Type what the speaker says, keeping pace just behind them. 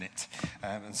it.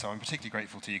 And so I'm particularly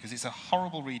grateful to you because it's a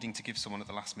horrible reading to give someone at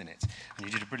the last minute, and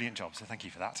you did a brilliant job, so thank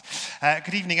you for that.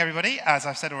 Good evening, everybody. As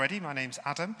I've said already, my name's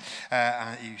Adam.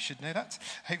 You should know that,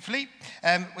 hopefully.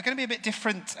 We're going to be a bit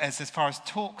different as far as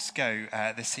talks go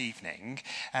this evening,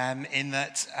 in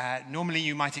that normally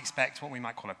you might expect what we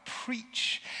might call a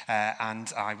preach,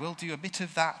 and I will do a bit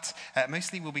of that.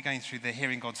 Mostly we'll be going through the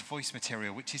Hearing God's Voice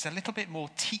material, which is a little bit more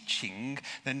teaching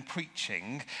than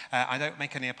preaching. I don't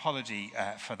make any apology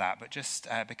for that, but just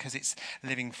because it's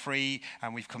living free,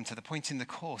 and we've come to the point in the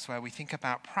course where we think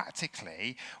about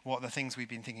practically what the things we've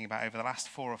been thinking about over the last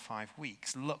 4 or 5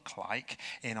 weeks look like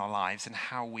in our lives and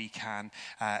how we can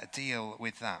deal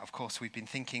with that. Of course, we've been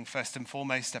thinking first and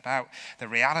foremost about the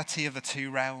reality of the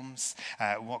two realms,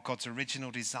 what God's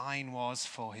original design was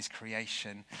for his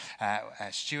creation.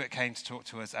 Stuart came to talk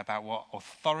to us about what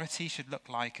authority should look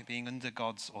like, being under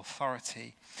God's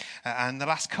authority. And the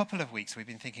last couple of weeks we've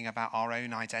been thinking about our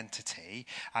own identity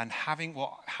and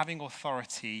what having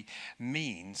authority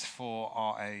means for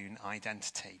our own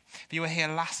identity. If you were here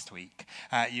last week,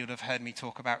 you'd have heard me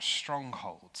talk about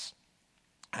strongholds.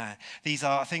 These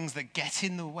are things that get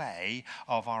in the way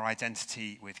of our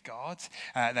identity with God.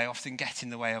 They often get in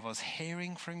the way of us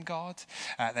hearing from God.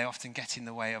 They often get in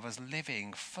the way of us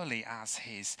living fully as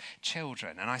his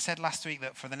children. And I said last week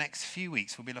that for the next few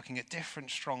weeks we'll be looking at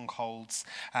different strongholds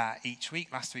each week.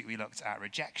 Last week we looked at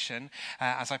rejection.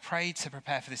 As I prayed to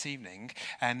prepare for this evening,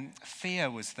 fear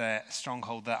was the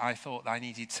stronghold that I thought I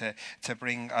needed to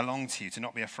bring along to you, to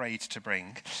not be afraid to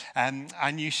bring. And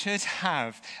you should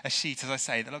have a sheet, as I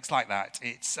say, that looks like that.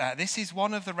 This is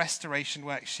one of the restoration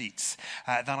worksheets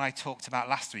that I talked about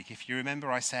last week. If you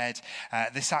remember, I said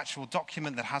this actual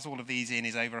document that has all of these in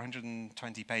is over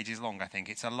 120 pages long, I think.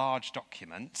 It's a large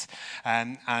document,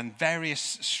 and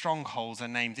various strongholds are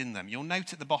named in them. You'll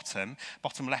note at the bottom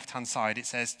left-hand side, it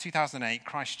says 2008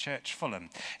 Christchurch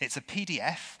Fulham. It's a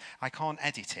PDF. I can't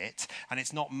edit it, and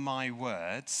it's not my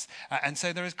words. And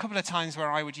so there is a couple of times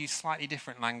where I would use slightly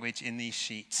different language in these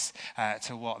sheets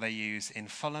to what they use in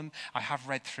Fulham. I have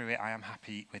read through it. I am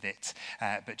happy with it,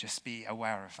 but just be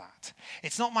aware of that.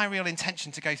 It's not my real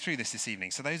intention to go through this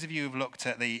evening. So those of you who've looked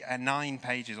at the 9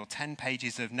 pages or 10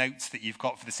 pages of notes that you've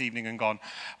got for this evening and gone,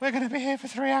 we're going to be here for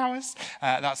 3 hours.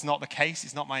 That's not the case.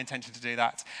 It's not my intention to do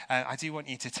that. I do want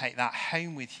you to take that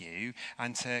home with you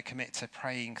and to commit to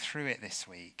praying through it this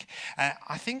week.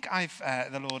 I think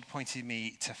the Lord pointed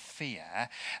me to fear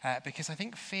because I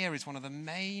think fear is one of the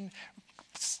main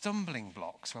stumbling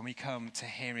blocks when we come to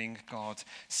hearing God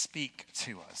speak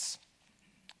to us.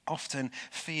 Often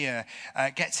fear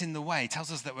gets in the way,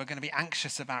 tells us that we're going to be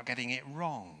anxious about getting it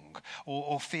wrong,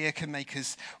 or fear can make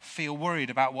us feel worried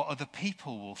about what other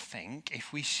people will think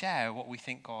if we share what we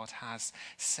think God has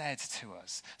said to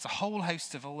us. It's a whole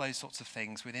host of all those sorts of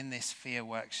things within this fear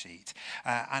worksheet,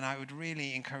 and I would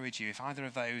really encourage you, if either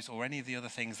of those or any of the other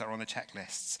things that are on the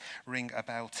checklists ring a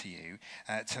bell to you,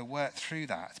 to work through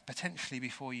that, potentially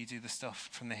before you do the stuff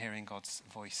from the Hearing God's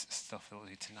Voice stuff that we'll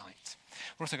do tonight.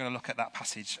 We're also going to look at that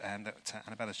passage that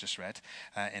Annabella's just read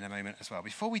in a moment as well.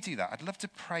 Before we do that, I'd love to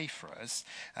pray for us,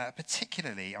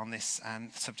 particularly on this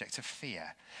subject of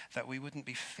fear, that we wouldn't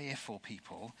be fearful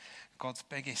people. God's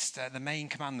biggest, the main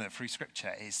commandment through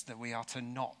Scripture is that we are to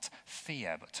not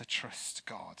fear, but to trust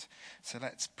God. So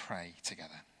let's pray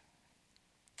together.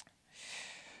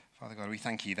 Father God, we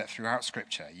thank you that throughout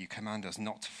Scripture you command us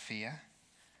not to fear.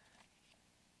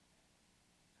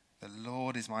 The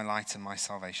Lord is my light and my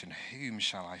salvation. Whom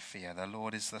shall I fear? The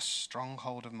Lord is the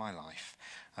stronghold of my life.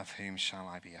 Of whom shall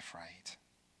I be afraid?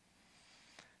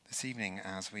 This evening,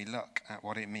 as we look at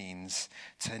what it means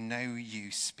to know you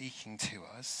speaking to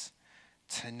us,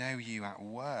 to know you at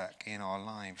work in our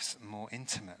lives more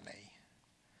intimately,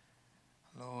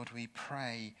 Lord, we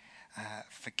pray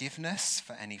forgiveness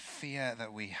for any fear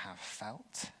that we have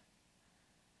felt.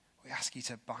 We ask you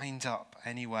to bind up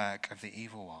any work of the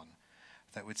evil one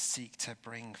that would seek to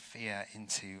bring fear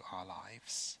into our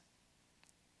lives.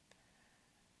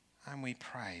 And we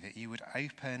pray that you would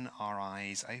open our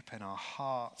eyes, open our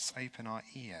hearts, open our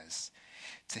ears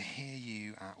to hear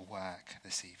you at work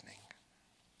this evening.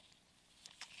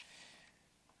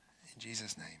 In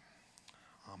Jesus' name,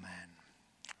 amen.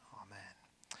 Amen.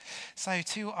 So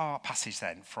to our passage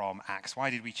then from Acts,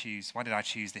 why did I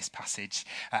choose this passage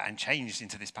and changed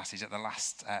into this passage at the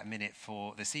last minute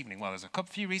for this evening? Well, there's a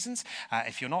few reasons.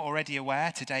 If you're not already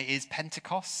aware, today is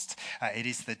Pentecost. It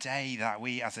is the day that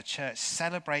we as a church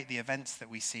celebrate the events that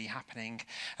we see happening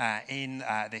in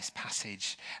this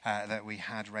passage that we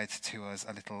had read to us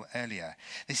a little earlier.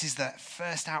 This is the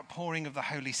first outpouring of the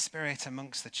Holy Spirit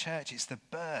amongst the church. It's the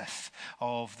birth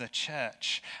of the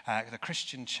church, the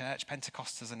Christian church.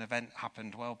 Pentecost as an event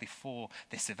happened well before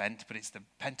this event, but it's the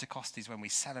Pentecost is when we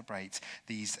celebrate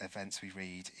these events we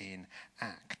read in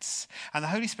Acts. And the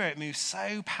Holy Spirit moves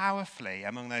so powerfully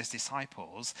among those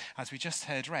disciples, as we just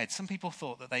heard read. Some people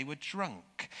thought that they were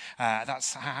drunk.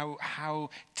 That's how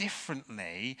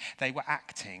differently they were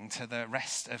acting to the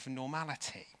rest of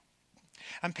normality.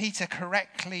 And Peter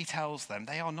correctly tells them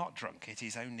they are not drunk. It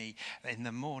is only in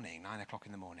the morning, 9 o'clock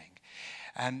in the morning.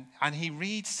 And he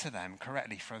reads to them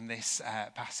correctly from this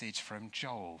passage from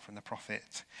Joel, from the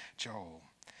prophet Joel.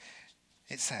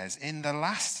 It says, "In the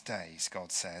last days,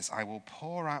 God says, I will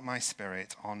pour out my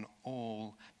spirit on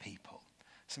all people."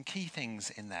 Some key things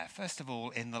in there. First of all,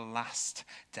 in the last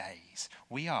days.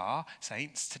 We are,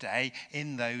 saints, today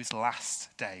in those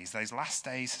last days. Those last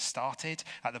days started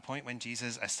at the point when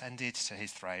Jesus ascended to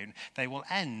his throne. They will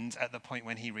end at the point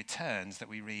when he returns that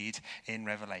we read in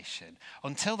Revelation.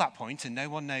 Until that point, and no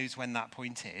one knows when that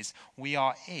point is, we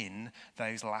are in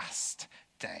those last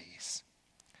days.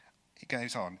 It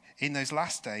goes on, "In those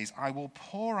last days, I will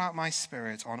pour out my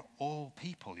spirit on all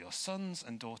people. Your sons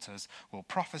and daughters will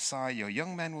prophesy, your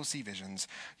young men will see visions,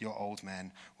 your old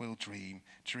men will dream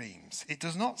dreams." It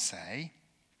does not say,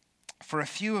 for a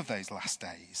few of those last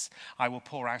days, I will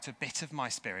pour out a bit of my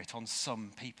spirit on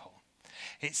some people.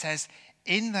 It says,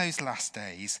 in those last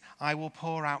days, I will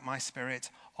pour out my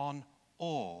spirit on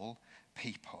all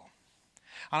people.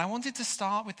 And I wanted to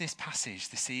start with this passage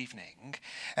this evening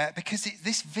because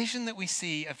this vision that we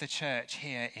see of the church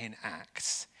here in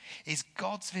Acts is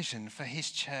God's vision for his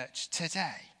church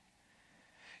today.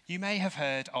 You may have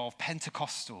heard of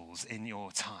Pentecostals in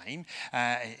your time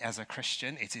as a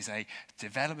Christian. It is a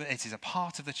development, it is a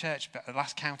part of the church, but at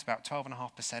last count about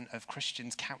 12.5% of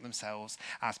Christians count themselves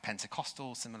as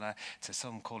Pentecostal, similar to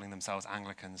some calling themselves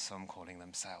Anglicans, some calling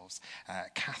themselves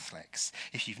Catholics.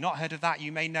 If you've not heard of that,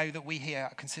 you may know that we here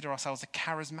consider ourselves a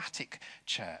charismatic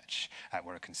church.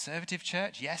 We're a conservative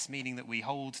church, yes, meaning that we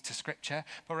hold to Scripture,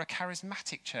 but we're a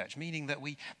charismatic church, meaning that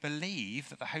we believe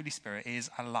that the Holy Spirit is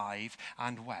alive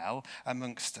and well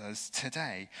amongst us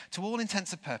today. To all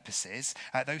intents and purposes,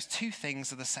 those two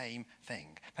things are the same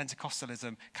thing.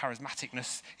 Pentecostalism,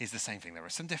 charismaticness is the same thing. There are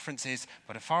some differences,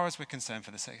 but as far as we're concerned,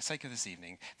 for the sake of this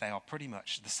evening, they are pretty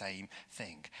much the same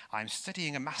thing. I'm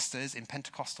studying a master's in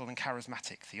Pentecostal and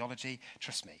charismatic theology.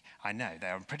 Trust me, I know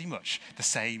they are pretty much the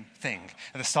same thing.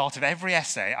 At the start of every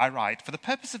essay I write, for the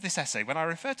purpose of this essay, when I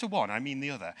refer to one, I mean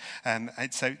the other.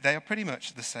 So they are pretty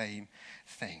much the same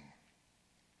thing.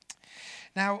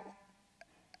 Now,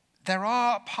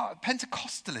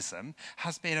 Pentecostalism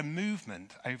has been a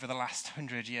movement over the last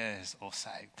 100 years or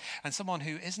so. And someone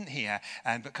who isn't here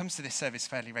but comes to this service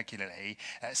fairly regularly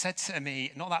said to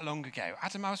me not that long ago,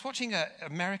 Adam, I was watching an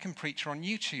American preacher on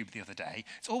YouTube the other day.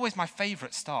 It's always my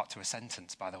favourite start to a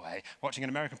sentence, by the way, watching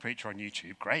an American preacher on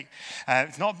YouTube. Great.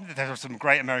 It's not that there are some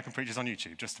great American preachers on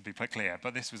YouTube, just to be clear,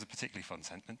 but this was a particularly fun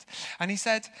sentence. And he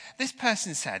said, this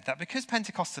person said that because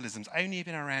Pentecostalism's only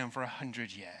been around for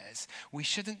 100 years, we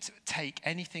shouldn't take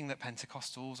anything that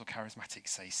Pentecostals or charismatics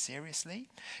say seriously.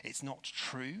 It's not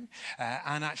true.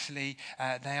 And actually,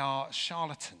 they are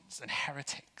charlatans and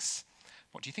heretics.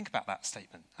 What do you think about that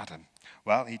statement, Adam?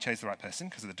 Well, he chose the right person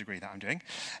because of the degree that I'm doing.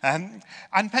 And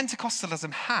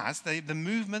Pentecostalism has, the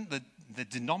movement, the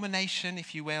denomination,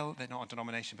 if you will, they're not a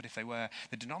denomination, but if they were,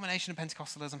 the denomination of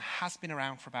Pentecostalism has been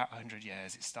around for about 100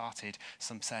 years. It started,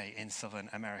 some say, in Southern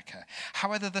America.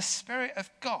 However, the Spirit of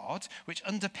God, which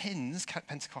underpins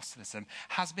Pentecostalism,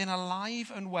 has been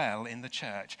alive and well in the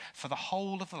church for the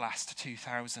whole of the last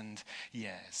 2,000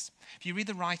 years. If you read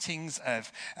the writings of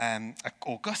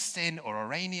Augustine or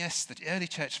Irenaeus, the early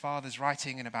church fathers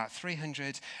writing in about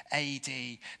 300 AD,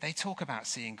 they talk about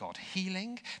seeing God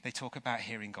healing, they talk about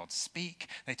hearing God speak,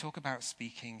 they talk about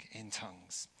speaking in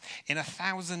tongues. In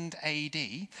 1000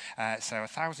 AD, so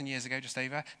 1,000 years ago, just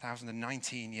over,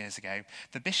 1,019 years ago,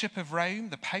 the Bishop of Rome,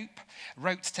 the Pope,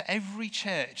 wrote to every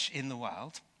church in the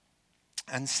world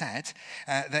and said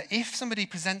that if somebody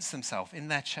presents themselves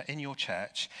in your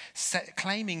church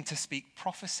claiming to speak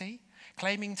prophecy,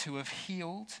 claiming to have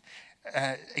healed,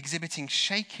 exhibiting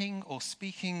shaking or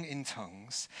speaking in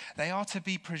tongues, they are to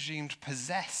be presumed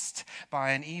possessed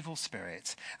by an evil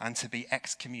spirit and to be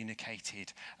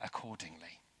excommunicated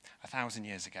accordingly. 1,000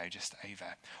 years ago, just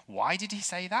over. Why did he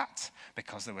say that?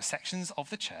 Because there were sections of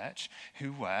the church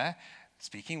who were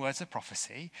speaking words of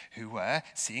prophecy, who were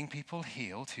seeing people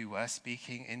healed, who were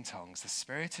speaking in tongues. The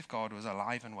Spirit of God was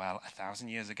alive and well 1,000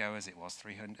 years ago as it was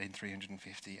in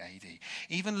 350 AD.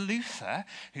 Even Luther,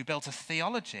 who built a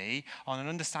theology on an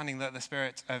understanding that the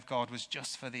Spirit of God was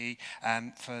just for the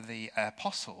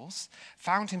apostles,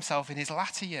 found himself in his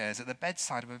latter years at the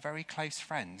bedside of a very close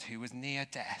friend who was near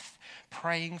death,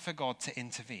 praying for God to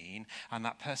intervene, and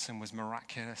that person was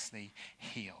miraculously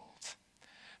healed.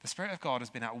 The Spirit of God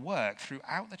has been at work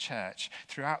throughout the church,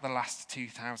 throughout the last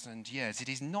 2,000 years. It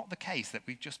is not the case that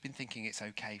we've just been thinking it's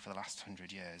okay for the last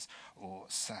 100 years or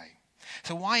so.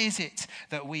 So why is it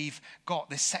that we've got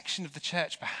this section of the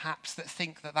church, perhaps, that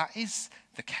think that that is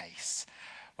the case?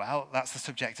 Well, that's the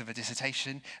subject of a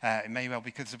dissertation. It may well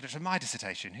be the subject of my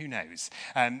dissertation. Who knows?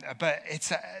 But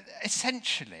it's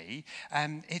essentially,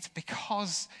 it's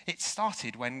because it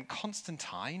started when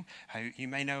Constantine, who you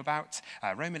may know about,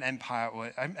 Roman emperor,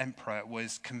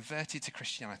 was converted to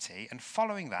Christianity. And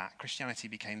following that, Christianity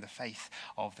became the faith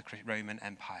of the Roman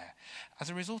Empire.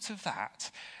 As a result of that,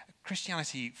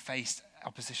 Christianity faced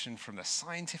opposition from the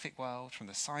scientific world, from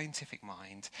the scientific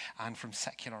mind, and from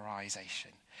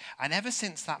secularization. And ever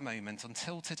since that moment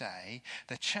until today,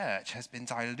 the church has been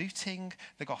diluting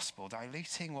the gospel,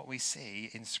 diluting what we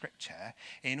see in Scripture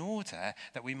in order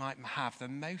that we might have the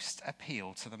most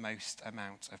appeal to the most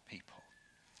amount of people.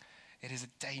 It is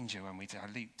a danger when we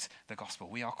dilute the gospel.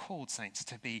 We are called, saints,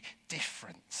 to be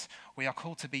different. We are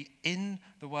called to be in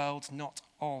the world, not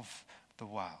of the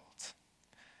world.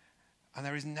 And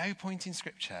there is no point in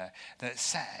Scripture that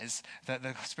says that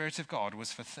the Spirit of God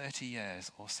was for 30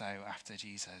 years or so after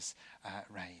Jesus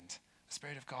reigned. The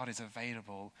Spirit of God is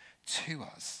available to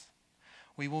us.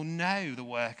 We will know the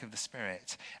work of the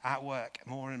Spirit at work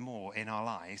more and more in our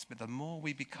lives, but the more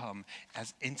we become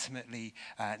as intimately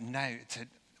know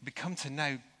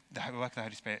the work of the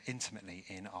Holy Spirit intimately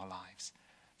in our lives.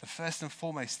 The first and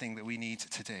foremost thing that we need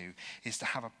to do is to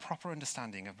have a proper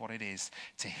understanding of what it is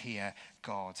to hear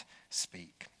God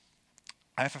speak.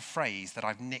 I have a phrase that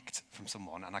I've nicked from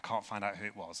someone and I can't find out who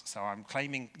it was. So I'm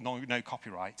claiming no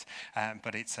copyright,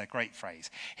 but it's a great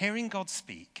phrase. Hearing God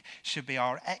speak should be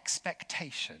our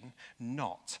expectation,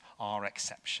 not our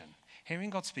exception.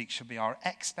 Hearing God speak should be our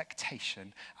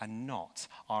expectation and not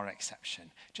our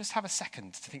exception. Just have a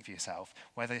second to think for yourself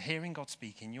whether hearing God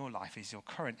speak in your life is your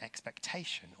current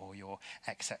expectation or your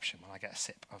exception. When I get a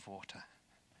sip of water.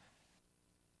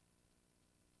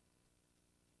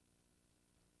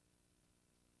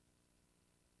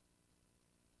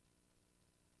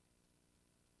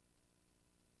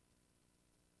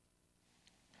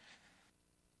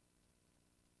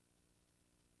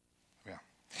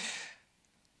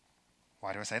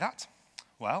 Why do I say that?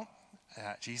 Well,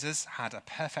 Jesus had a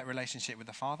perfect relationship with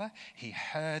the Father. He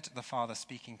heard the Father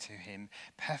speaking to him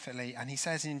perfectly. And he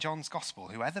says in John's Gospel,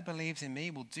 whoever believes in me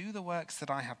will do the works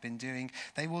that I have been doing.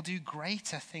 They will do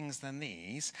greater things than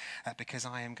these because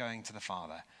I am going to the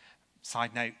Father.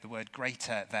 Side note, the word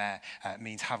greater there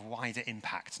means have wider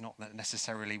impact, not that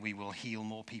necessarily we will heal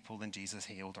more people than Jesus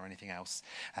healed or anything else,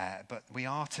 but we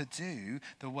are to do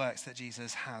the works that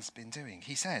Jesus has been doing.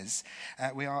 He says,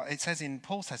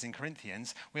 Paul says in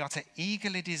Corinthians, we are to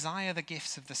eagerly desire the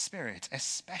gifts of the Spirit,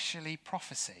 especially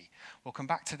prophecy. We'll come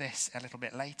back to this a little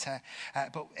bit later,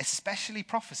 but especially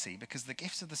prophecy, because the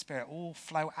gifts of the Spirit all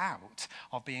flow out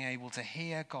of being able to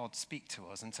hear God speak to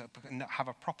us and to have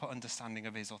a proper understanding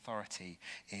of his authority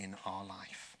in our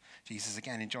life. Jesus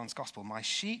again in John's Gospel, my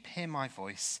sheep hear my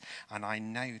voice and I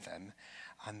know them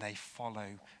and they follow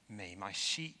me. My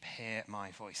sheep hear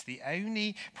my voice. The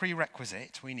only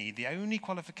prerequisite we need, the only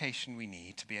qualification we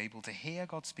need to be able to hear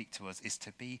God speak to us is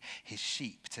to be his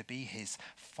sheep, to be his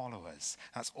followers.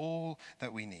 That's all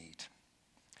that we need.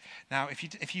 Now,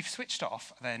 if you've switched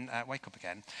off, then wake up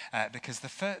again, because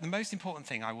the most important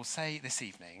thing I will say this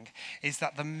evening is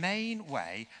that the main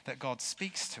way that God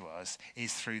speaks to us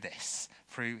is through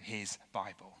his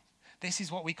Bible. This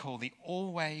is what we call the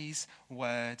always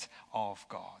word of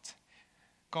God.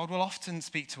 God will often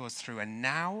speak to us through a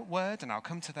now word, and I'll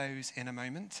come to those in a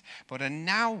moment, but a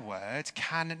now word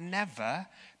can never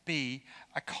be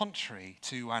a contrary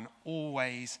to an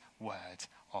always word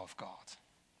of God.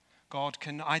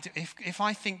 If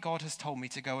I think God has told me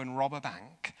to go and rob a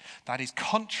bank, that is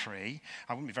contrary,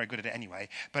 I wouldn't be very good at it anyway,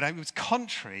 but it was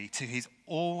contrary to his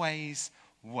always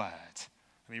word.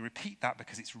 Let me repeat that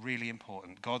because it's really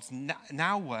important. God's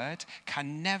now word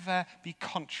can never be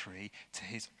contrary to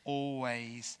his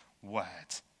always word.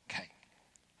 Okay.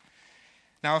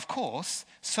 Now, of course,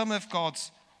 some of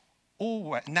God's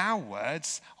now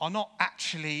words are not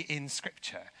actually in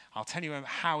Scripture. I'll tell you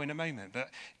how in a moment, but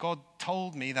God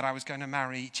told me that I was going to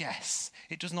marry Jess.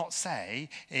 It does not say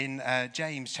in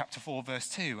James chapter 4, verse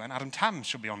 2, and Adam Tams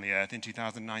shall be on the earth in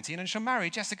 2019 and shall marry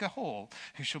Jessica Hall,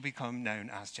 who shall become known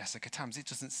as Jessica Tams. It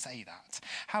doesn't say that.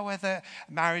 However,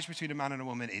 marriage between a man and a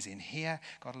woman is in here.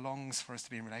 God longs for us to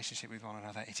be in relationship with one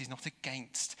another. It is not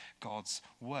against God's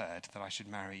word that I should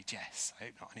marry Jess. I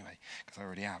hope not anyway, because I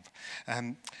already have.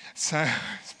 So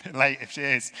it's a bit late if she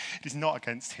is. It is not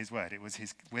against his word. It was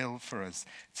his will for us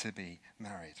to be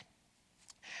married.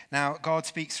 Now, God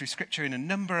speaks through Scripture in a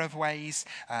number of ways.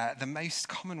 The most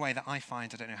common way that I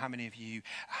find, I don't know how many of you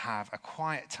have a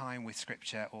quiet time with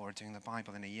Scripture or are doing the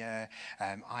Bible in a year.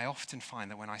 I often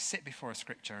find that when I sit before a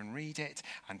Scripture and read it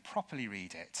and properly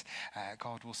read it,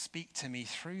 God will speak to me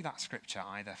through that Scripture,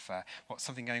 either for what's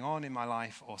something going on in my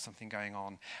life or something going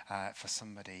on for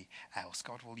somebody else.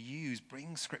 God will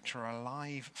bring Scripture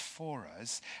alive for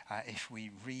us if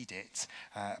we read it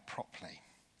properly.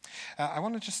 I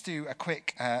want to just do a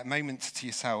quick moment to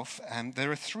yourself.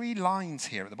 There are 3 lines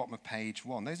here at the bottom of page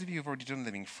 1. Those of you who have already done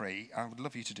Living Free, I would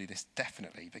love you to do this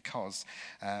definitely, because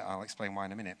I'll explain why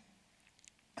in a minute.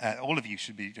 All of you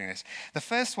should be doing this. The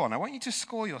first one, I want you to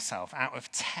score yourself out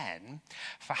of 10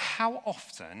 for how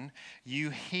often you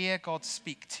hear God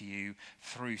speak to you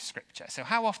through Scripture. So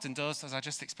how often does, as I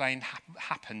just explained,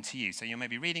 happen to you? So you're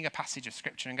maybe reading a passage of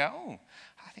Scripture and go, oh,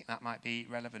 I think that might be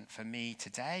relevant for me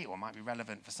today, or might be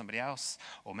relevant for somebody else,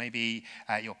 or maybe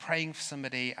you're praying for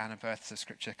somebody and a verse of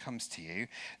Scripture comes to you.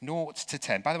 0 to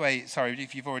 10. By the way, sorry,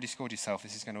 if you've already scored yourself,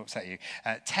 this is going to upset you.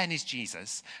 10 is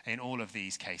Jesus in all of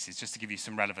these cases, just to give you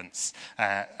some relevance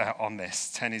on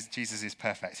this. 10 is Jesus is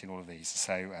perfect in all of these,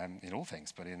 so in all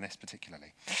things, but in this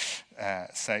particularly.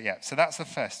 So that's the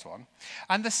first one.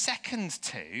 And the second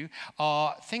 2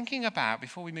 are thinking about,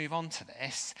 before we move on to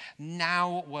this,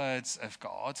 now words of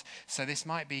God. So this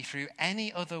might be through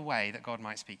any other way that God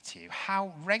might speak to you.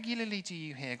 How regularly do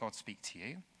you hear God speak to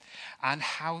you? And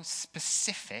how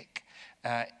specific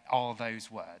are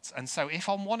those words? And so if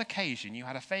on one occasion you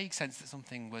had a vague sense that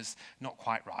something was not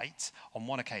quite right, on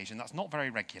one occasion, that's not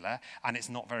very regular and it's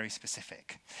not very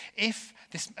specific. If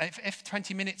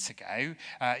 20 minutes ago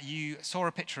you saw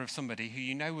a picture of somebody who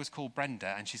you know was called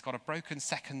Brenda and she's got a broken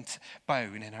second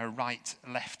bone in her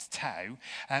left toe,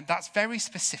 that's very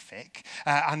specific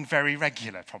and very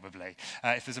regular probably.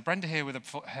 If there's a Brenda here with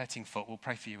a hurting foot, we'll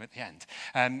pray for you at the end.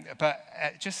 But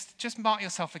just mark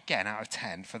yourself again out of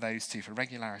 10 for those 2, for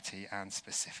regularity and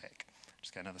specific.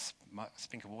 Just get another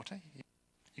spink of water.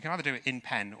 You can either do it in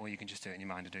pen or you can just do it in your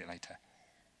mind and do it later.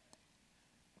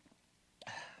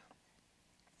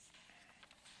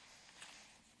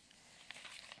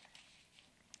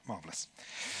 Marvellous.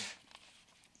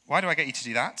 Why do I get you to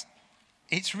do that?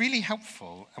 It's really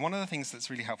helpful, and one of the things that's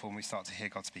really helpful when we start to hear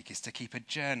God speak is to keep a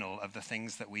journal of the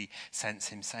things that we sense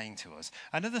him saying to us.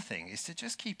 Another thing is to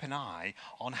just keep an eye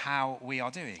on how we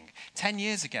are doing. 10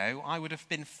 years ago, I would have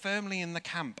been firmly in the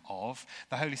camp of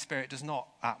the Holy Spirit is not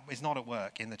at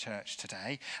work in the church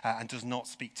today and does not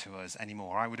speak to us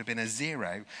anymore. I would have been a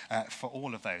 0 for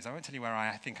all of those. I won't tell you where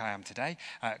I think I am today,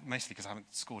 mostly because I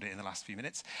haven't scored it in the last few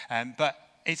minutes, but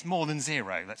it's more than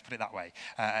 0, let's put it that way,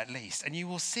 at least. And you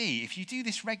will see, if you do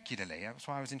this regularly, that's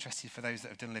why I was interested for those that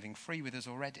have done Living Free with us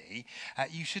already,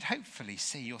 you should hopefully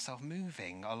see yourself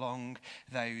moving along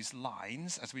those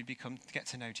lines as we get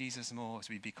to know Jesus more, as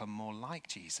we become more like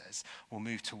Jesus. We'll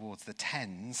move towards the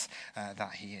 10s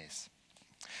that he is.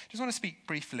 Just want to speak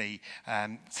briefly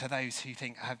to those who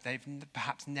think they've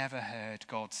perhaps never heard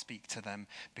God speak to them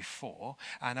before,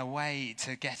 and a way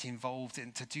to get involved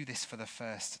in to do this for the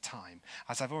first time.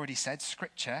 As I've already said,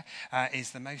 Scripture is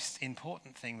the most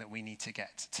important thing that we need to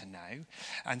get to know,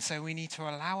 and so we need to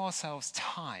allow ourselves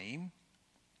time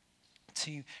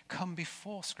to come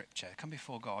before Scripture, come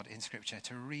before God in Scripture,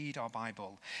 to read our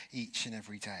Bible each and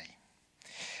every day.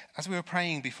 As we were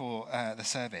praying before the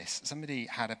service, somebody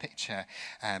had a picture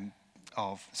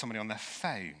of somebody on their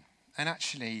phone. And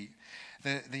actually,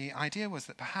 the idea was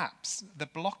that perhaps the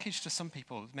blockage to some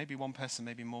people, maybe one person,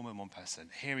 maybe more than one person,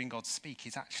 hearing God speak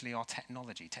is actually our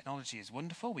technology. Technology is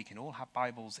wonderful. We can all have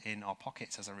Bibles in our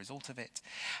pockets as a result of it.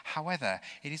 However,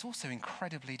 it is also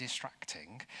incredibly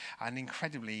distracting and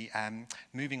incredibly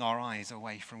moving our eyes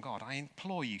away from God. I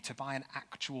implore you to buy an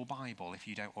actual Bible if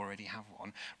you don't already have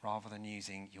one, rather than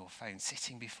using your phone.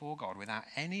 Sitting before God without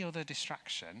any other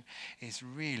distraction is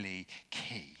really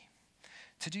key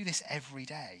to do this every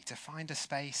day, to find a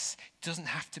space. Don't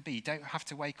have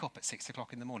to wake up at 6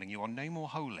 o'clock in the morning. You are no more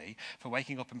holy for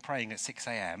waking up and praying at 6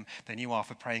 a.m. than you are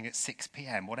for praying at 6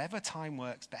 p.m. Whatever time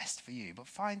works best for you, but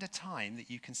find a time that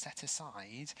you can set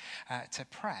aside to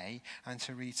pray and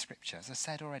to read scripture. As I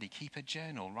said already, keep a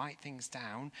journal, write things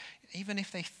down. Even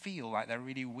if they feel like they're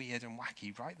really weird and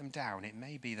wacky, write them down. It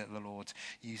may be that the Lord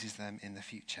uses them in the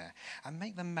future. And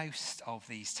make the most of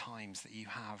these times that you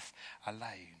have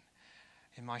alone.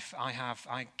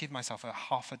 I give myself a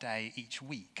half a day each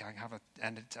week. I have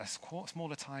a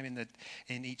smaller time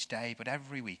in each day, but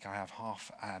every week I have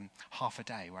half a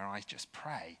day where I just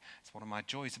pray. It's one of my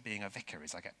joys of being a vicar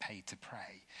is I get paid to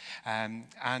pray, and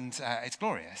it's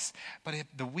glorious. But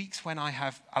the weeks when I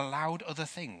have allowed other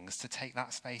things to take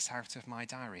that space out of my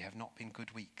diary have not been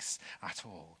good weeks at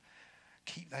all.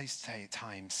 Keep those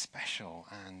times special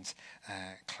and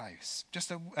close.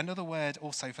 Just another word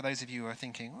also for those of you who are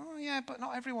thinking, oh yeah, but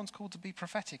not everyone's called to be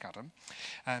prophetic, Adam.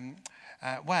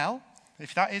 Well,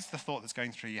 if that is the thought that's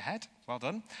going through your head, well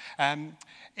done.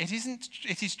 It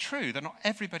is true that not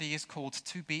everybody is called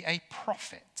to be a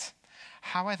prophet.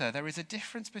 However, there is a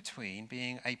difference between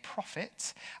being a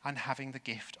prophet and having the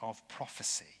gift of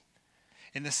prophecy.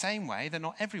 In the same way that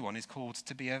not everyone is called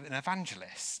to be an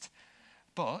evangelist,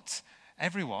 but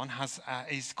everyone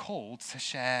is called to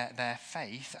share their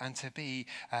faith and to be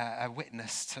a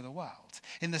witness to the world.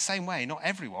 In the same way, not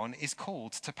everyone is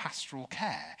called to pastoral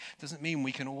care. Doesn't mean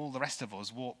we can the rest of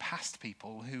us, walk past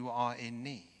people who are in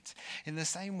need. In the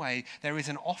same way, there is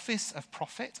an office of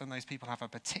prophet, and those people have a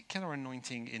particular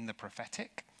anointing in the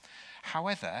prophetic.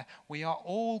 However, we are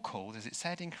all called, as it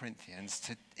said in Corinthians,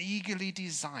 to eagerly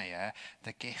desire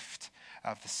the gift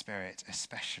of the Spirit,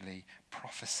 especially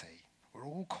prophecy. We're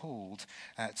all called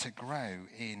to grow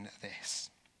in this.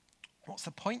 What's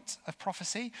the point of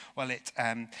prophecy? Well, it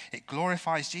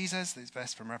glorifies Jesus, this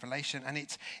verse from Revelation, and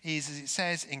it is, as it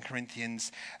says in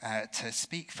Corinthians, to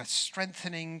speak for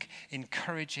strengthening,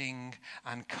 encouraging,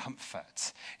 and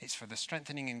comfort. It's for the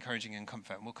strengthening, encouraging, and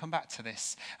comfort. And we'll come back to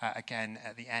this again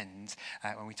at the end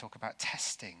when we talk about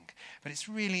testing. But it's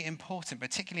really important,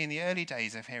 particularly in the early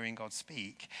days of hearing God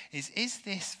speak, is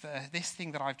this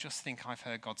thing that I've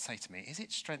heard God say to me, is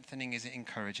it strengthening, is it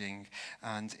encouraging,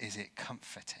 and is it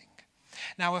comforting?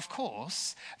 Now, of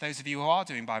course, those of you who are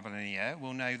doing Bible in a Year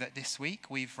will know that this week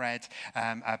we've read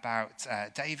about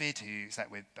David who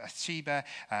slept with Bathsheba,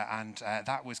 and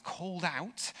that was called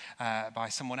out by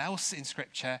someone else in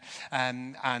Scripture,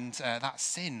 and that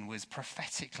sin was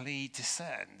prophetically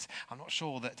discerned. I'm not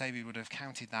sure that David would have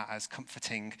counted that as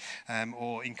comforting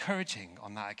or encouraging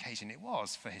on that occasion. It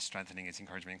was for his strengthening, his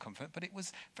encouragement and comfort, but it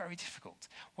was very difficult.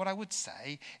 What I would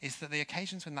say is that the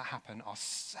occasions when that happen are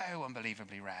so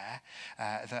unbelievably rare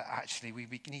that actually we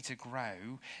need to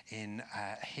grow in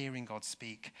hearing God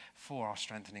speak for our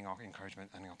strengthening, our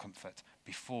encouragement and our comfort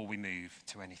before we move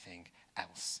to anything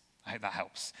else. I hope that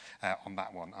helps on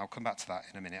that one. I'll come back to that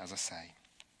in a minute, as I say.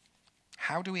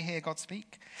 How do we hear God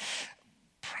speak?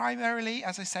 Primarily,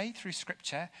 as I say, through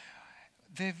Scripture.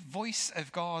 The voice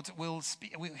of God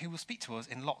he will speak to us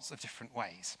in lots of different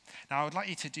ways. Now, I would like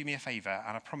you to do me a favour,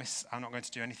 and I promise I'm not going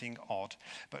to do anything odd,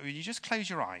 but will you just close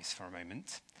your eyes for a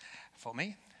moment for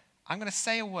me? I'm going to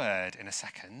say a word in a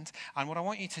second, and what I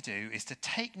want you to do is to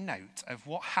take note of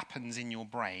what happens in your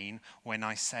brain when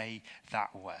I say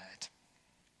that word.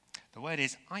 The word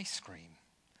is ice cream,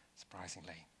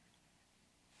 surprisingly.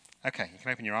 Okay, you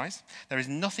can open your eyes. There is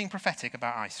nothing prophetic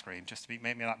about ice cream, just to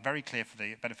make that very clear for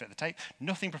the benefit of the tape.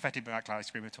 Nothing prophetic about ice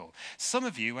cream at all. Some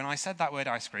of you, when I said that word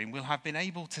ice cream, will have been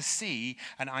able to see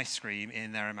an ice cream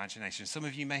in their imagination. Some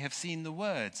of you may have seen the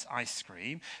words ice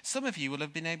cream. Some of you will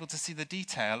have been able to see the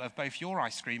detail of both your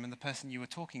ice cream and the person you were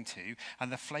talking to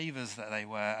and the flavours that they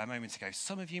were a moment ago.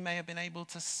 Some of you may have been able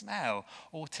to smell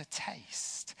or to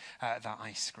taste that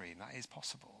ice cream. That is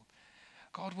possible.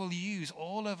 God will use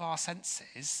all of our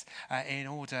senses in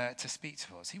order to speak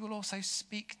to us. He will also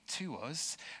speak to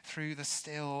us through the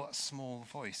still, small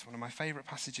voice. One of my favourite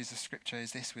passages of Scripture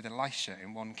is this with Elisha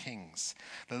in 1 Kings.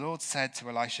 The Lord said to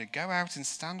Elisha, "Go out and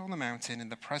stand on the mountain in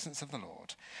the presence of the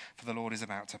Lord, for the Lord is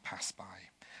about to pass by."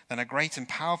 Then a great and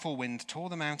powerful wind tore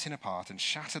the mountain apart and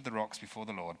shattered the rocks before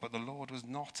the Lord, but the Lord was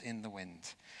not in the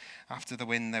wind. After the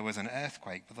wind there was an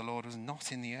earthquake, but the Lord was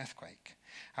not in the earthquake.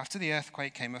 After the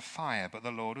earthquake came a fire, but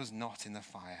the Lord was not in the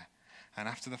fire. And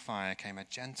after the fire came a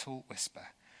gentle whisper.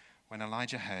 When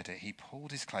Elijah heard it, he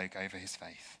pulled his cloak over his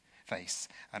face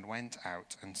and went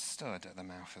out and stood at the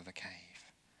mouth of the cave.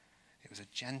 It was a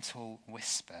gentle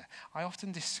whisper. I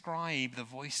often describe the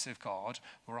voice of God,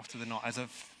 more often than not, as a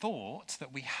thought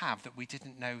that we have that we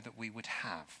didn't know that we would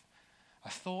have. a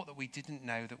thought that we didn't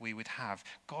know that we would have.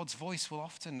 God's voice will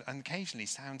often and occasionally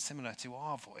sound similar to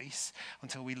our voice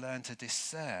until we learn to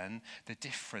discern the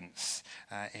difference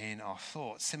in our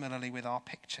thoughts. Similarly with our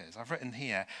pictures. I've written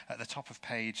here at the top of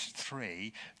page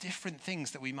 3 different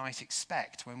things that we might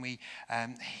expect when we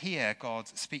hear God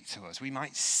speak to us. We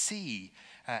might see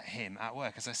him at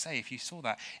work. As I say, if you saw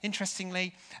that.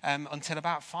 Interestingly, until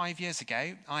about 5 years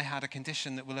ago, I had a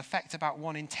condition that will affect about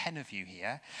 1 in 10 of you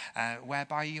here,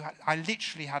 whereby I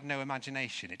literally had no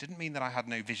imagination. It didn't mean that I had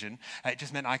no vision. It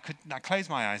just meant I close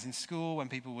my eyes. In school, when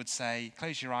people would say,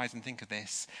 close your eyes and think of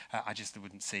this, I just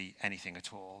wouldn't see anything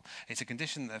at all. It's a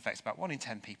condition that affects about 1 in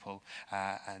 10 people,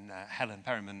 and Helen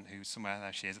Perriman, who's somewhere,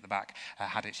 there she is at the back,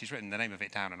 had it. She's written the name of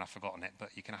it down and I've forgotten it, but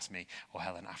you can ask me or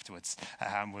Helen afterwards,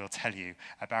 and we'll tell you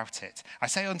about it. I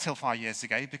say until 5 years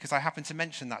ago because I happened to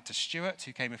mention that to Stuart,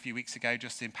 who came a few weeks ago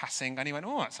just in passing, and he went,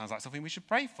 oh, that sounds like something we should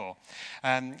pray for.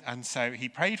 And so he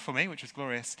prayed for me, which was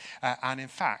glorious, and in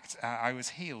fact, I was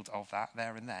healed of that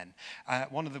there and then.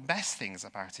 One of the best things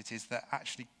about it is that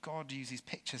actually God uses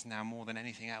pictures now more than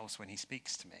anything else when he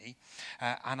speaks to me,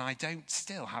 and I don't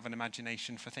still have an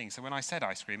imagination for things. So when I said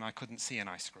ice cream, I couldn't see an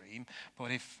ice cream, but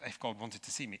if God wanted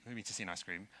to see me to see an ice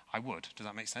cream, I would. Does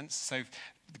that make sense? So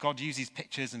God uses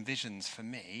pictures and visions for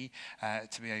me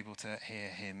to be able to hear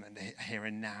him and hear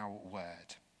a now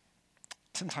word.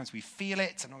 Sometimes we feel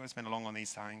it. I'm not going to spend long on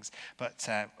these things, but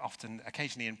often,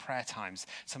 occasionally in prayer times,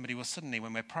 somebody will suddenly,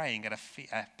 when we're praying, get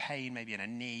a pain, maybe in a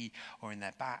knee or in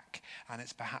their back, and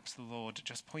it's perhaps the Lord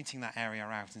just pointing that area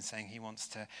out and saying he wants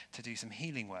to do some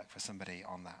healing work for somebody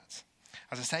on that.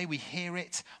 As I say, we hear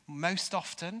it most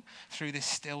often through this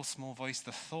still small voice,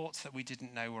 the thoughts that we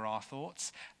didn't know were our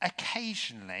thoughts.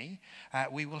 Occasionally,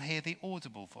 we will hear the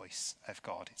audible voice of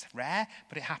God. It's rare,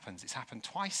 but it happens. It's happened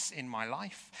twice in my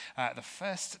life. The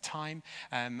first time,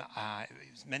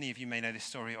 many of you may know this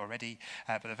story already,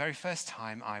 but the very first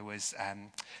time I was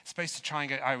supposed to try and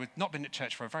go, I had not been at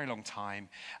church for a very long time.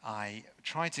 I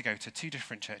tried to go to 2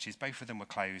 different churches. Both of them were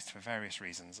closed for various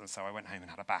reasons, and so I went home and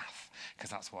had a bath, because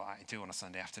that's what I do on a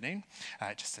Sunday afternoon.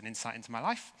 Just an insight into my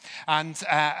life. And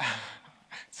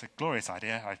it's a glorious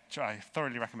idea. I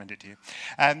thoroughly recommend it to you.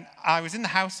 I was in the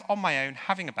house on my own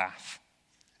having a bath,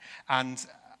 and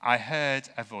I heard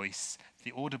a voice,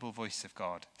 the audible voice of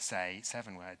God, say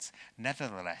 7 words,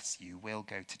 "Nevertheless, you will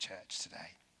go to church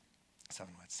today."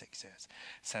 7 words, 6 years.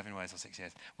 7 words or 6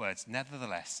 years. Words,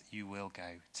 "Nevertheless, you will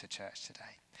go to church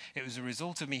today." It was a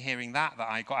result of me hearing that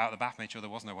I got out of the bath, made sure there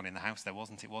was no one in the house. There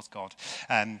wasn't, it was God.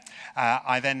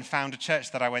 I then found a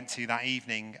church that I went to that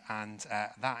evening, and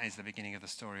that is the beginning of the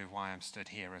story of why I'm stood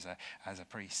here as a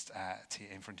priest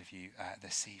in front of you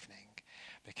this evening.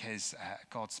 Because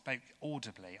God spoke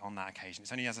audibly on that occasion.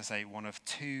 It's only, as I say, one of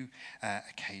 2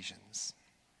 occasions.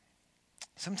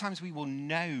 Sometimes we will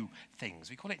know things.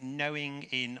 We call it knowing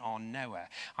in our knower.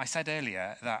 I said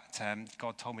earlier that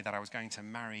God told me that I was going to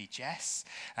marry Jess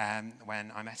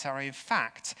when I met her. In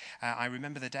fact, I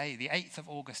remember the day, the 8th of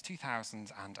August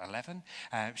 2011.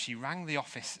 She rang the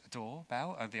office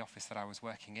doorbell of the office that I was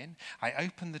working in. I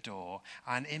opened the door,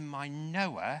 and in my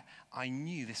knower, I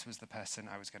knew this was the person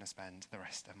I was going to spend the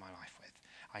rest of my life with.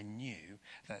 I knew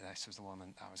that this was the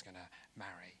woman I was going to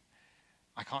marry.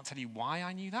 I can't tell you why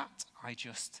I knew that. I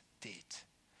just did.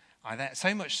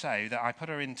 So much so that I put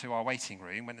her into our waiting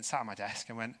room, went and sat at my desk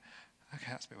and went,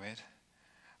 okay, that's a bit weird.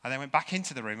 I then went back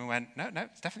into the room and went, no,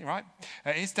 it's definitely right.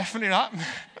 It's definitely that.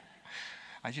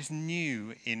 I just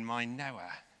knew in my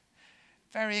knower.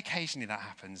 Very occasionally that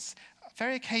happens.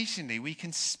 Very occasionally we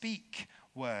can speak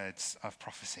words of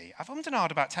prophecy. I've ummed and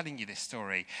ahed about telling you this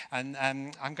story, and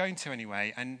I'm going to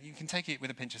anyway, and you can take it with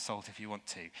a pinch of salt if you want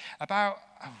to. About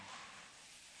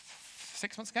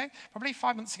 6 months ago, probably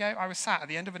 5 months ago, I was sat at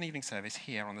the end of an evening service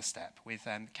here on the step with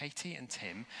Katie and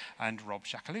Tim and Rob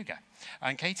Shakaluga.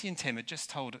 And Katie and Tim had just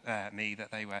told me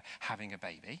that they were having a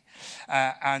baby.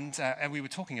 And we were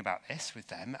talking about this with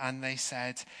them, and they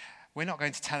said, we're not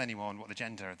going to tell anyone what the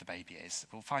gender of the baby is.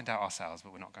 We'll find out ourselves,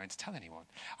 but we're not going to tell anyone.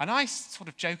 And I sort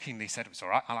of jokingly said, it's all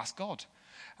right, I'll ask God.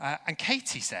 And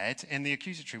Katie said, in the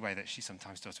accusatory way that she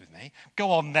sometimes does with me, go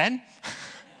on then.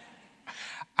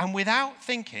 And without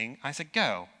thinking, I said,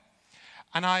 girl.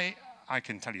 And I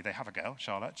can tell you they have a girl,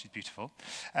 Charlotte, she's beautiful.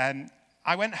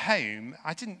 I went home.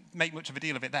 I didn't make much of a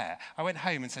deal of it there. I went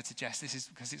home and said to Jess, this is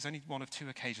because it's only one of 2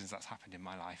 occasions that's happened in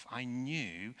my life. I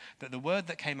knew that the word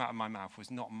that came out of my mouth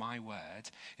was not my word.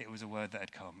 It was a word that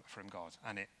had come from God,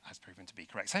 and it has proven to be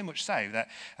correct. So much so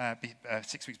that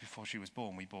 6 weeks before she was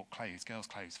born, we bought clothes, girls'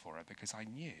 clothes for her, because I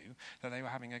knew that they were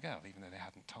having a girl, even though they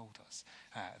hadn't told us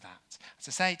that.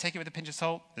 So say, take it with a pinch of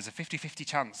salt. There's a 50-50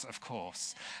 chance, of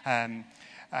course. On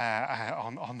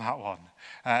that one.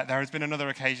 There has been another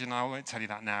occasion, I won't tell you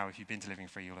that now. If you've been to Living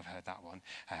Free, you'll have heard that one.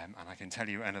 And I can tell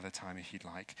you another time if you'd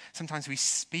like. Sometimes we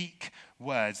speak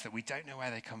words that we don't know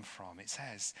where they come from. It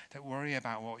says, don't worry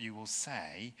about what you will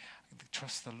say.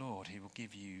 Trust the Lord. He will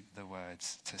give you the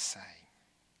words to say.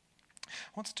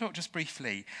 I want to talk just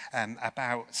briefly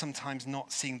about sometimes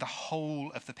not seeing the whole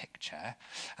of the picture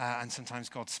and sometimes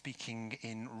God speaking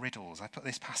in riddles. I put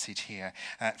this passage here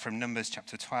from Numbers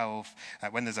chapter 12.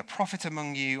 When there's a prophet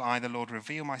among you, I, the Lord,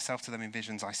 reveal myself to them in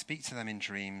visions. I speak to them in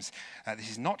dreams. This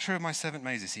is not true of my servant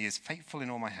Moses. He is faithful in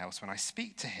all my house. When I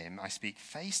speak to him, I speak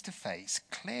face to face,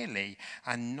 clearly,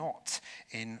 and not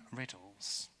in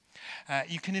riddles.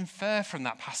 You can infer from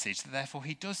that passage that therefore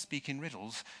he does speak in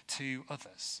riddles to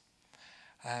others.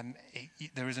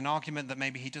 There is an argument that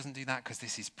maybe he doesn't do that because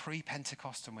this is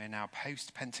pre-Pentecost and we're now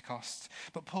post-Pentecost.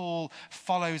 But Paul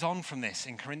follows on from this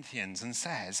in Corinthians and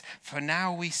says, for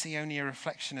now we see only a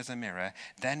reflection as a mirror,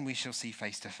 then we shall see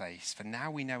face to face. For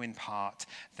now we know in part,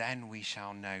 then we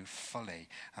shall know fully,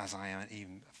 as I am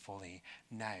even fully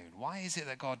known. Why is it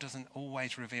that God doesn't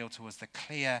always reveal to us the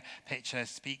clear picture,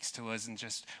 speaks to us, and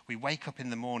just we wake up in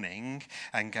the morning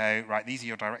and go, right, these are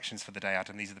your directions for the day,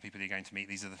 Adam, these are the people you're going to meet,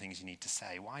 these are the things you need to say.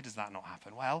 Why does that not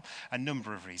happen? Well, a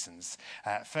number of reasons.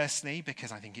 Firstly,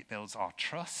 because I think it builds our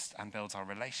trust and builds our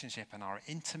relationship and our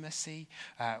intimacy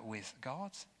with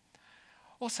God.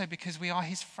 Also because we are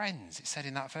his friends. It said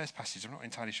in that first passage, I'm not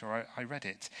entirely sure I read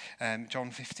it,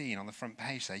 John 15 on the front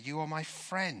page there, you are my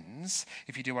friends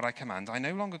if you do what I command. I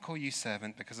no longer call you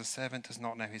servant because a servant does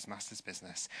not know his master's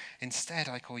business. Instead,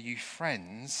 I call you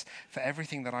friends, for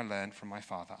everything that I learned from my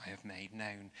Father I have made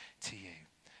known to you.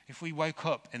 If we woke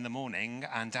up in the morning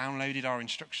and downloaded our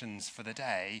instructions for the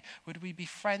day, would we be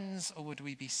friends or would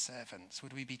we be servants?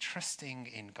 Would we be trusting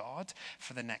in God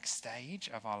for the next stage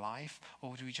of our life,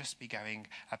 or would we just be going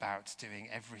about doing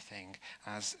everything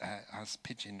as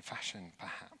pigeon fashion,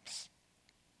 perhaps?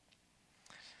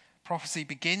 Prophecy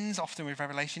begins often with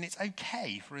revelation. It's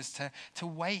okay for us to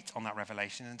wait on that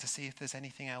revelation and to see if there's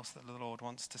anything else that the Lord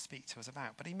wants to speak to us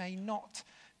about, but he may not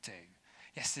do.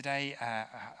 Yesterday,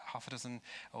 half a dozen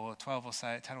or 12 or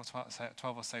so, 10 or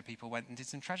 12 or so people went and did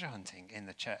some treasure hunting in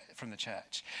the church, from the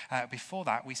church. Before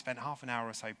that, we spent half an hour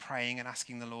or so praying and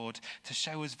asking the Lord to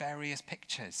show us various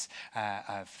pictures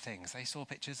of things. They saw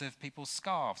pictures of people's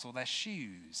scarves or their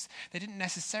shoes. They didn't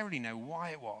necessarily know why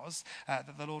it was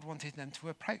that the Lord wanted them to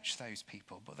approach those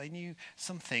people, but they knew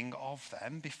something of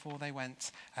them before they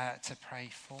went to pray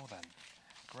for them.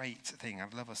 Great thing.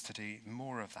 I'd love us to do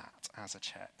more of that as a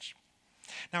church.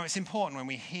 Now, it's important when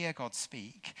we hear God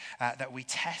speak that we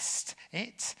test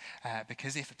it,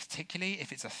 because particularly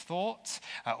if it's a thought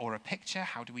or a picture,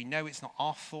 how do we know it's not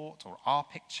our thought or our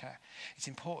picture? It's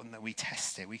important that we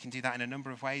test it. We can do that in a number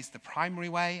of ways. The primary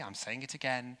way, I'm saying it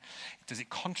again, does it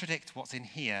contradict what's in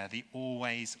here, the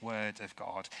always word of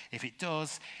God? If it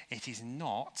does, it is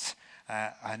not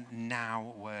a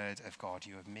now word of God.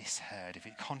 You have misheard. If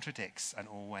it contradicts an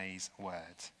always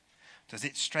word. Does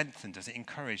it strengthen? Does it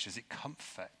encourage? Does it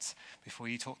comfort before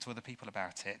you talk to other people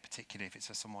about it, particularly if it's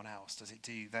for someone else? Does it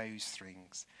do those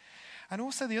things? And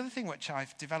also the other thing which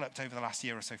I've developed over the last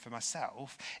year or so for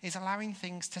myself is allowing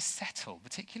things to settle,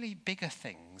 particularly bigger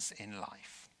things in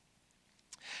life.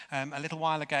 A little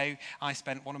while ago, I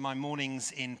spent one of my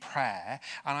mornings in prayer,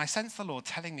 and I sensed the Lord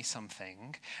telling me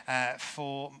something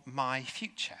for my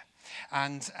future.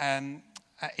 And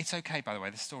it's okay, by the way,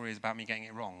 the story is about me getting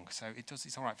it wrong, so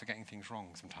it's all right for getting things wrong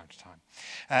from time to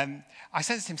time. I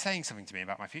sensed him saying something to me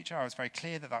about my future. I was very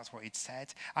clear that that's what he'd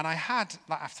said. And I had,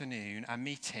 that afternoon, a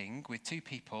meeting with 2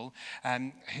 people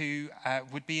who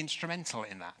would be instrumental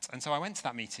in that. And so I went to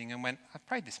that meeting and went, I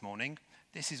prayed this morning.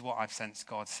 This is what I've sensed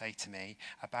God say to me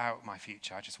about my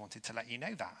future. I just wanted to let you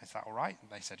know that. Is that all right? And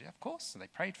they said, yeah, of course. And they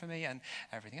prayed for me and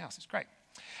everything else. It's great.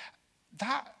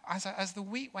 That, as the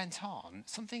week went on,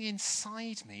 something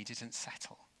inside me didn't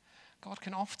settle. God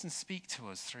can often speak to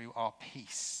us through our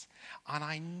peace.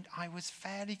 And I was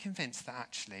fairly convinced that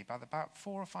actually, by about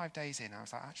 4 or 5 days in, I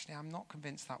was like, actually, I'm not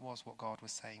convinced that was what God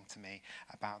was saying to me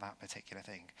about that particular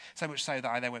thing. So much so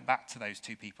that I then went back to those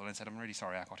 2 people and said, I'm really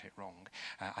sorry I got it wrong.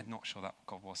 I'm not sure that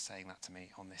God was saying that to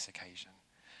me on this occasion.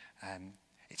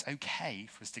 It's okay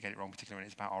for us to get it wrong, particularly when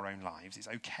it's about our own lives. It's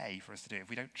okay for us to do it. If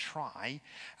we don't try,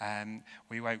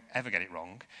 we won't ever get it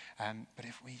wrong. But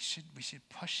if we should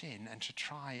push in and to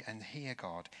try and hear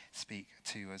God speak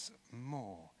to us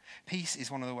more. Peace is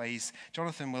one of the ways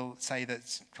Jonathan will say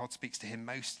that God speaks to him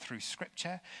most through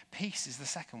Scripture. Peace is the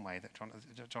second way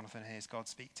that Jonathan hears God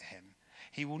speak to him.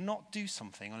 He will not do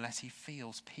something unless he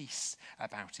feels peace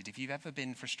about it. If you've ever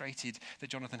been frustrated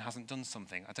that Jonathan hasn't done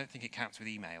something, I don't think it counts with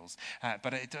emails,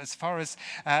 but as far as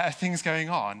things going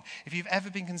on, if you've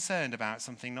ever been concerned about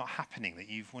something not happening, that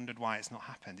you've wondered why it's not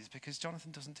happened, it's because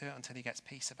Jonathan doesn't do it until he gets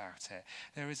peace about it.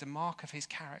 There is a mark of his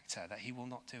character that he will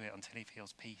not do it until he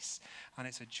feels peace, and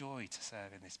it's a joy to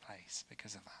serve in this place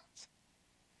because of that.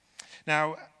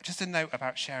 Now, just a note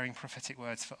about sharing prophetic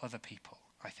words for other people.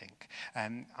 I think.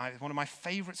 One of my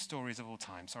favourite stories of all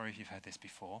time, sorry if you've heard this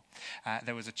before,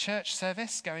 there was a church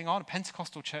service going on, a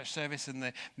Pentecostal church service, and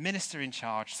the minister in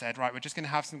charge said, right, we're just going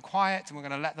to have some quiet and we're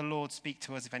going to let the Lord speak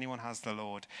to us. If anyone hears the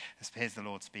Lord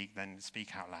speak, then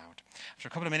speak out loud. After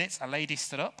a couple of minutes, a lady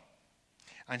stood up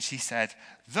and she said,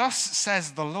 "Thus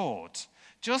says the Lord,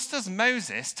 just as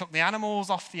Moses took the animals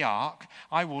off the ark,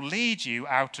 I will lead you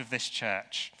out of this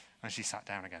church." And she sat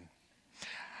down again.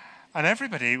 And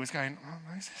everybody was going, "Oh,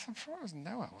 Moses, I'm sure it was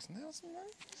Noah, wasn't it? Was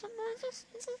it Moses?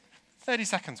 30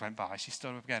 seconds went by. She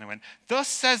stood up again and went, "Thus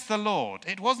says the Lord,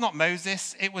 it was not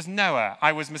Moses, it was Noah.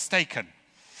 I was mistaken."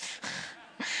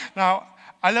 Now,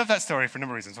 I love that story for a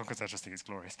number of reasons. One, because I just think it's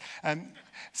glorious.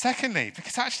 Secondly,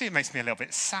 because actually it makes me a little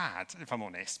bit sad, if I'm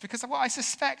honest, because what I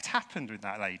suspect happened with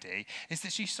that lady is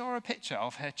that she saw a picture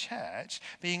of her church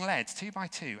being led 2 by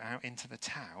 2 out into the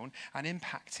town and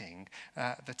impacting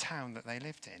the town that they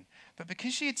lived in. But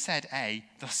because she had said A,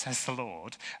 "Thus says the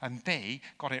Lord," and B,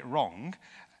 got it wrong,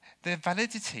 the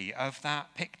validity of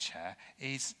that picture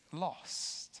is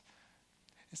lost.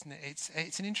 Isn't it?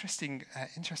 It's an interesting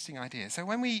idea. So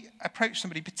when we approach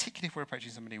somebody, particularly if we're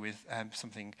approaching somebody with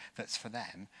something that's for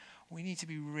them, we need to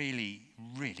be really,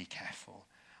 really careful.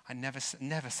 I never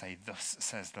say, "Thus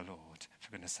says the Lord,"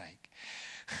 for goodness sake.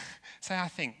 So I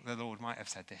think the Lord might have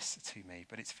said this to me,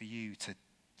 but it's for you to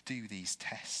do these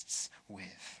tests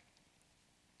with.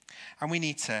 And we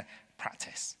need to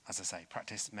practice. As I say,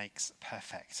 practice makes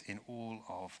perfect in all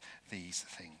of these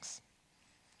things.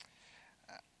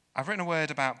 I've written a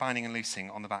word about binding and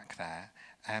loosing on the back there.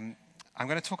 I'm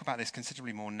going to talk about this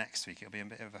considerably more next week. It'll be a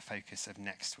bit of a focus of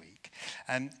next week.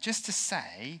 Just to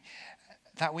say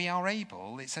that we are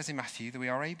able, it says in Matthew, that we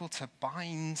are able to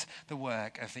bind the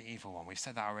work of the evil one. We've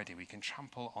said that already. We can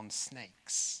trample on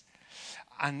snakes.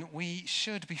 And we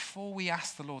should, before we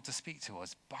ask the Lord to speak to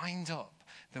us, bind up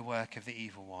the work of the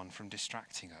evil one from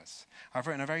distracting us. I've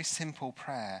written a very simple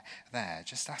prayer there,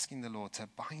 just asking the Lord to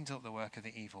bind up the work of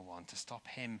the evil one, to stop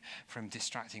him from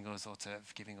distracting us or to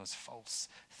giving us false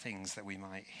things that we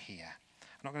might hear.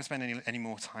 I'm not going to spend any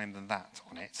more time than that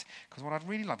on it, because what I'd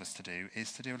really love us to do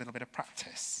is to do a little bit of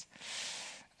practice.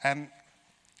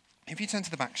 If you turn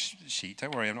to the back sheet,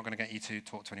 don't worry, I'm not going to get you to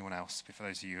talk to anyone else, for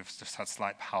those of you who have just had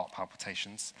slight heart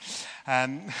palpitations.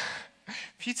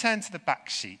 If you turn to the back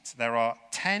sheet, there are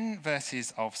 10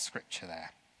 verses of Scripture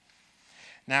there.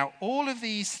 Now, all of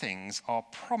these things are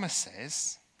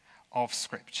promises of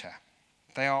Scripture.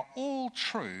 They are all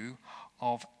true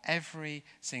of every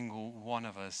single one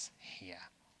of us here.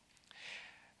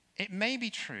 It may be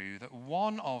true that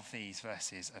one of these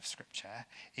verses of Scripture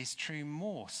is true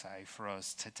more so for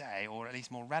us today, or at least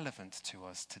more relevant to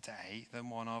us today, than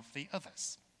one of the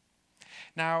others.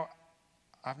 Now,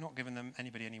 I've not given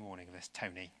anybody any warning of this.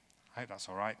 Tony, I hope that's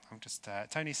all right.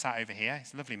 Tony's sat over here.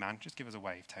 He's a lovely man. Just give us a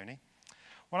wave, Tony.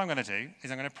 What I'm going to do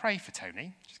is I'm going to pray for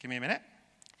Tony. Just give me a minute.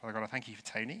 Father God, I thank you for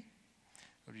Tony.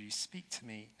 Lord, will you speak to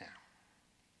me now?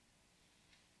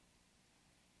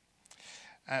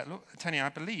 Look, Tony, I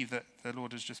believe that the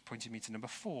Lord has just pointed me to number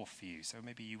 4 for you, so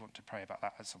maybe you want to pray about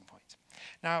that at some point.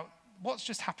 Now, what's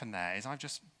just happened there is I've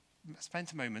just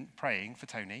spent a moment praying for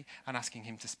Tony and asking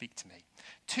him to speak to me.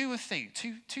 Two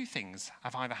things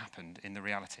have either happened in the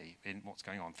reality, in what's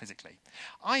going on physically.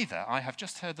 Either I have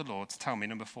just heard the Lord tell me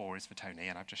number 4 is for Tony,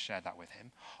 and I've just shared that with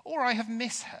him, or I have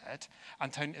misheard,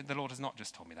 and the Lord has not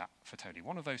just told me that for Tony.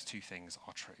 One of those two things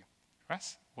are true.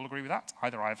 Yes, we'll agree with that.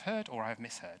 Either I have heard or I have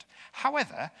misheard.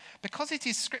 However, because it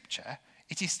is Scripture,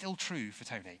 it is still true for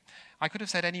Tony. I could have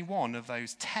said any one of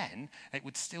those 10, it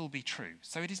would still be true.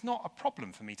 So it is not a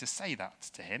problem for me to say that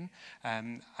to him.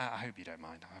 I hope you don't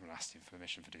mind. I haven't asked him for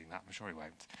permission for doing that. I'm sure he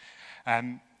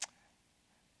won't.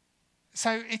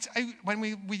 So when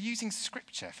we're using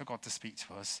Scripture for God to speak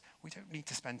to us, we don't need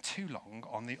to spend too long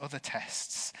on the other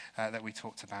tests that we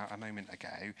talked about a moment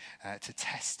ago to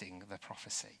testing the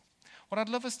prophecy. What I'd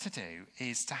love us to do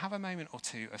is to have a moment or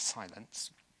two of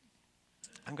silence.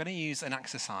 I'm going to use an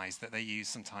exercise that they use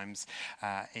sometimes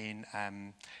in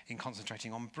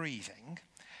concentrating on breathing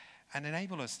and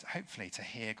enable us, hopefully, to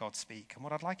hear God speak. And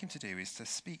what I'd like him to do is to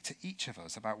speak to each of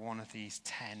us about one of these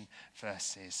 10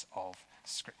 verses of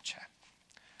Scripture.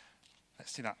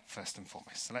 Let's do that first and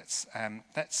foremost. So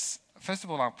let's first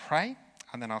of all, I'll pray,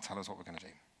 and then I'll tell us what we're going to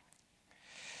do.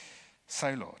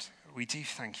 So, Lord, we do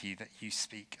thank you that you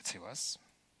speak to us,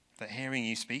 that hearing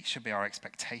you speak should be our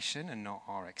expectation and not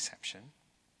our exception.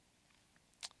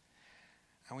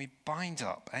 And we bind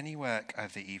up any work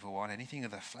of the evil one, anything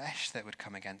of the flesh that would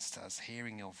come against us,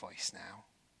 hearing your voice now.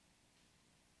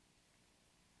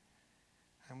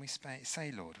 And we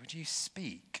say, Lord, would you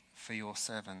speak, for your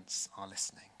servants are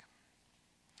listening.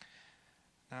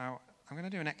 Now, I'm going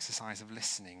to do an exercise of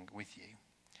listening with you.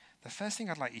 The first thing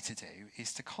I'd like you to do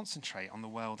is to concentrate on the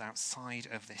world outside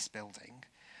of this building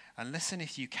and listen,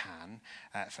 if you can,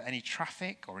 for any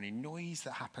traffic or any noise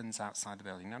that happens outside the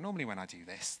building. Now, normally when I do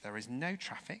this, there is no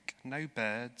traffic, no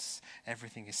birds,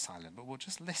 everything is silent. But we'll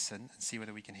just listen and see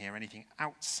whether we can hear anything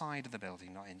outside of the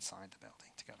building, not inside the building,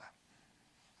 together.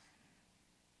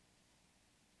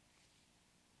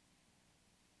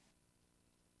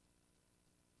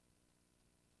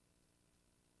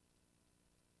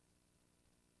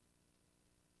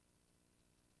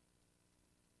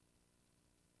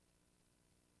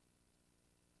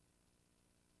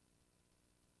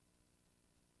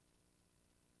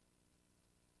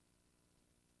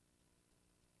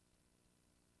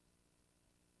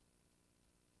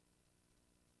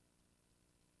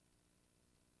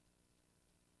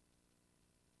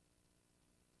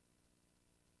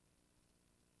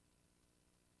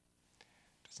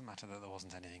 Doesn't matter that there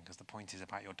wasn't anything, because the point is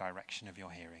about your direction of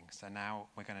your hearing. So now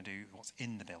we're going to do what's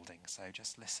in the building. So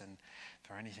just listen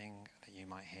for anything that you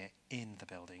might hear in the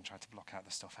building. Try to block out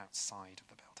the stuff outside of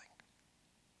the building.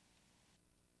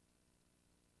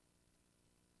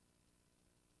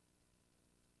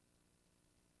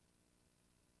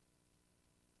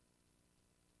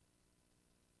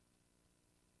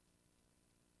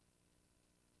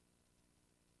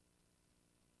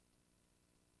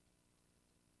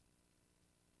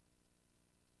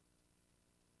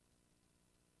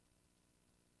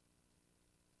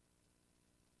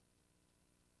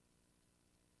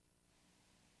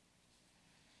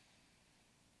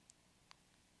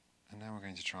 Now we're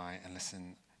going to try and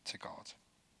listen to God.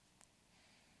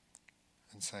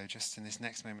 And so just in this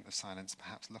next moment of silence,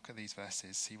 perhaps look at these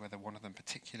verses, see whether one of them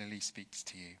particularly speaks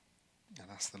to you,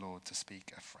 and ask the Lord to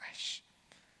speak afresh.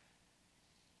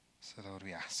 So Lord,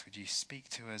 we ask, would you speak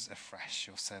to us afresh?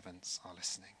 Your servants are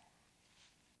listening.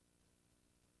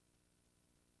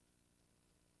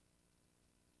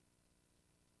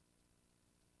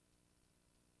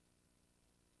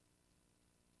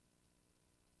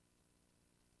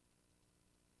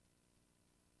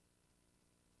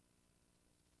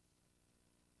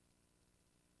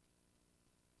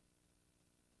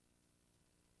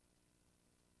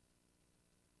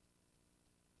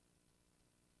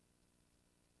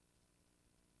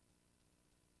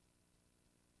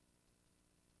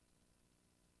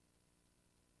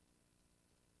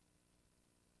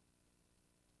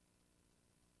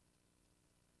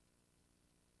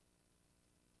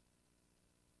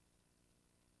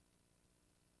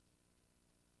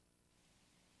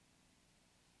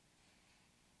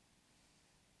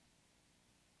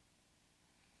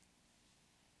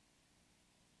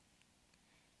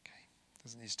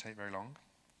 Doesn't need to take very long.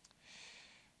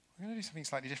 We're going to do something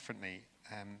slightly differently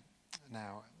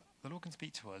now. The Lord can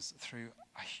speak to us through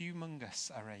a humongous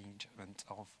arrangement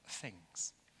of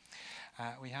things.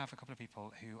 We have a couple of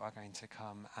people who are going to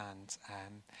come and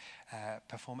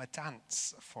perform a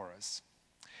dance for us.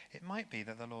 It might be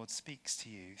that the Lord speaks to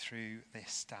you through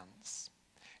this dance.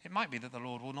 It might be that the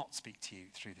Lord will not speak to you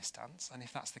through this dance, and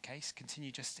if that's the case,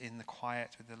 continue just in the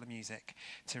quiet with the music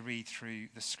to read through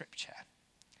the Scripture.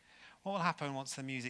 What will happen once the music